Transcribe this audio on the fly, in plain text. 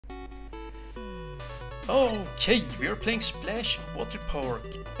Okay, we are playing Splash Water Park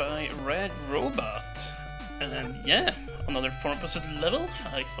by Red Robot. And yeah, another 4% level.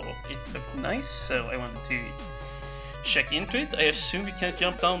 I thought it looked nice, so I wanted to check into it. I assume we can't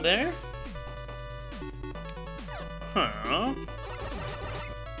jump down there? Huh.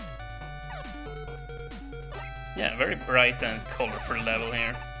 Yeah, very bright and colorful level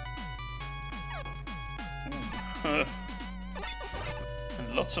here. And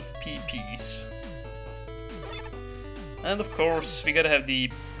lots of PPs. And of course, we gotta have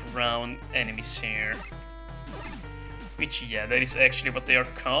the brown enemies here. Which, yeah, that is actually what they are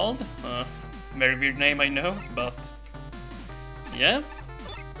called. Very weird name, I know, but yeah.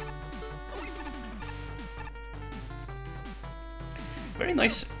 Very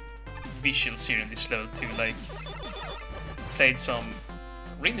nice visuals here in this level too, like played some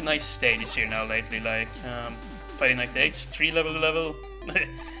really nice stages here now lately, like Friday Night 8's 3-level level.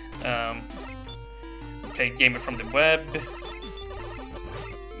 Played Gamer from the Web.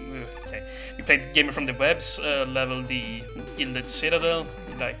 Okay. We played Gamer from the Web's level, the Gilded Citadel.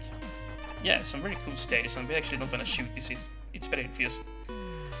 Like, yeah, some very cool stages, and we're actually not gonna shoot this. It's better if you just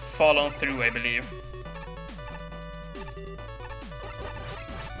fall on through, I believe.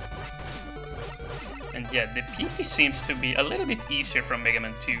 And yeah, the PP seems to be a little bit easier from Mega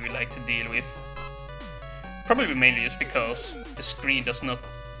Man 2, like, to deal with. Probably mainly just because the screen does not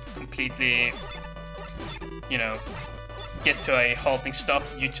completely, you know, get to a halting stop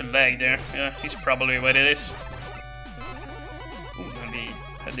due to lag there. Yeah, is probably what it is. Ooh, and we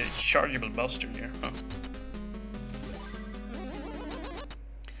had the chargeable buster here, huh?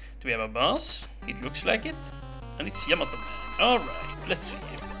 Do we have a boss? It looks like it. And it's Yamato Man. Alright, let's see.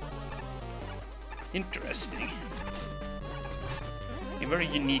 Interesting. A very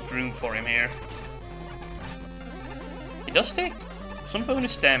unique room for him here. He does take some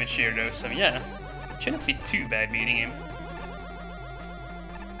bonus damage here though, so yeah. Shouldn't be too bad beating him.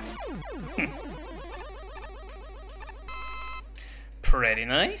 Pretty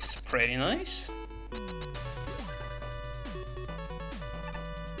nice, pretty nice.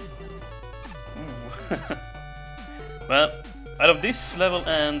 Well, out of this level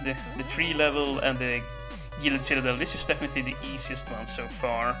and the 3 level and the Gilded Citadel, this is definitely the easiest one so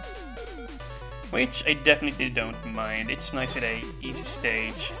far. Which I definitely don't mind. It's nice with a easy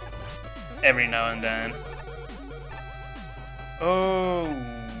stage every now and then. Oh,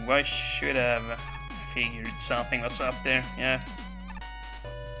 I should have figured something was up there, yeah.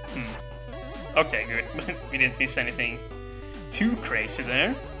 Okay, good. We didn't miss anything too crazy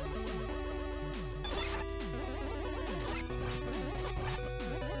there.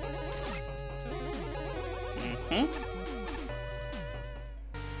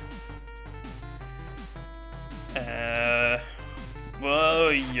 Well,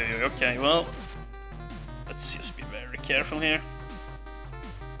 okay, well, let's just be very careful here.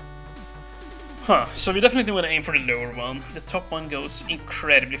 Huh, so we definitely want to aim for the lower one. The top one goes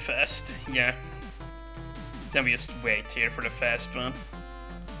incredibly fast, yeah. Then we just wait here for the fast one.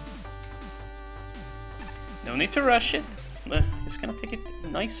 No need to rush it. Just gonna take it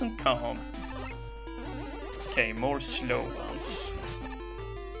nice and calm. Okay, more slow ones.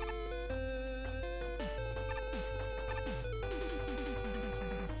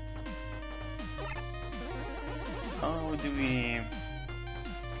 How do we...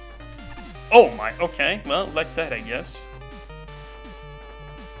 Oh my, okay, well, like that, I guess.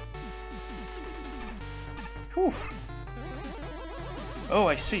 Whew. Oh,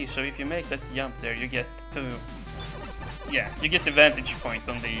 I see, so if you make that jump there, you get to... Yeah, you get the vantage point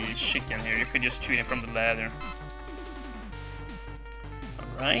on the chicken here. You could just shoot him from the ladder.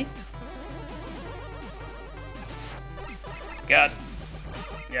 Alright. God.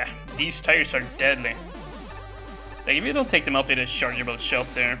 Yeah, these tires are deadly. Like, if you don't take them out with a chargeable shot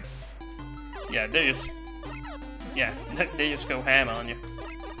there, yeah, they just... Yeah, they just go ham on you.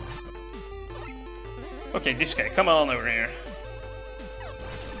 Okay, this guy, come on over here.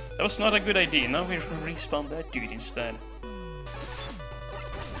 That was not a good idea. Now we respawn that dude instead.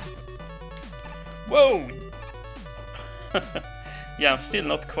 Whoa! Yeah, I'm still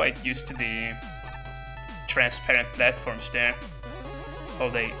not quite used to the transparent platforms there. How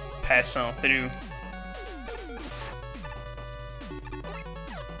they pass on through.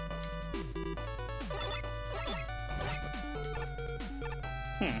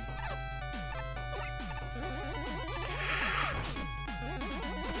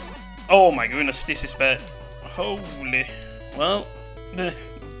 Oh my goodness, this is bad. Holy... Well...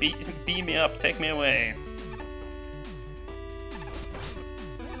 Beam me up, take me away.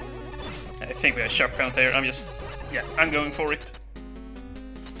 I think we have a sharp count there. I'm just... Yeah, I'm going for it.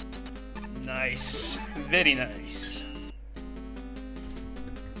 Nice. Very nice.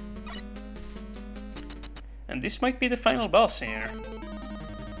 And this might be the final boss here.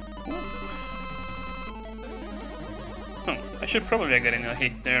 I should probably have gotten a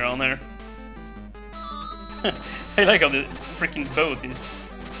hit there on her. I like how the freaking boat is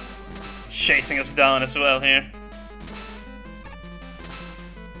chasing us down as well here.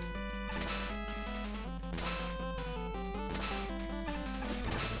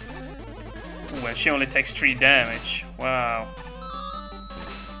 Ooh, and she only takes 3 damage. Wow.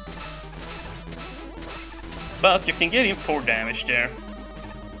 But you can get in 4 damage there.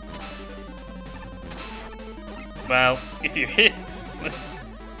 Well, if you hit...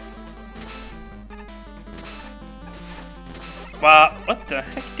 Wow, what the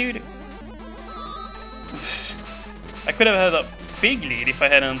heck, dude? I could have had a big lead if I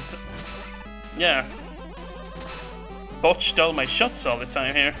hadn't... Yeah. Botched all my shots all the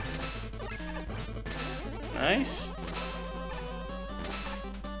time here. Nice.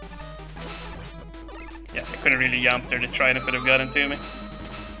 Yeah, I couldn't really jump there. The trident could have gotten to me.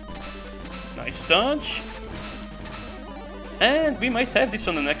 Nice dodge. And we might have this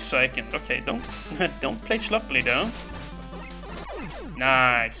on the next cycle. Okay, don't play sloppily though.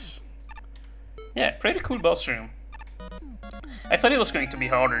 Nice. Yeah, pretty cool boss room. I thought it was going to be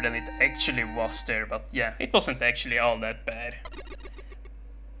harder than it actually was there, but yeah, it wasn't actually all that bad.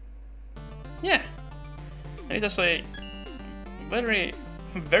 Yeah. And it has a very,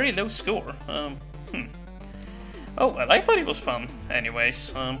 very low score. Oh, well, I thought it was fun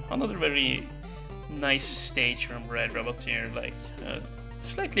anyways. Another very nice stage from Red Robot here, like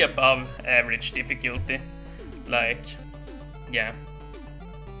slightly above average difficulty. Like, yeah.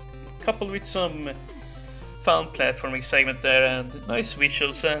 Coupled with some fun platforming segment there and nice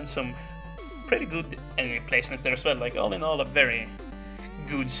visuals and some pretty good enemy placement there as well. Like, all in all, a very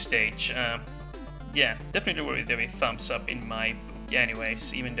good stage. Yeah, definitely worthy of a thumbs up in my book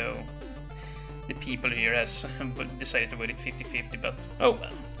anyways, even though the people here has decided to vote it 50-50, but oh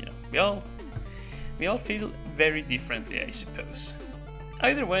well, you know, we all feel very differently, I suppose.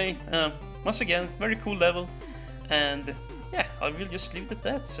 Either way, once again, very cool level, and yeah, I will just leave it at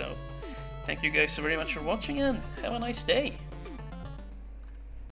that, so thank you guys so very much for watching and have a nice day.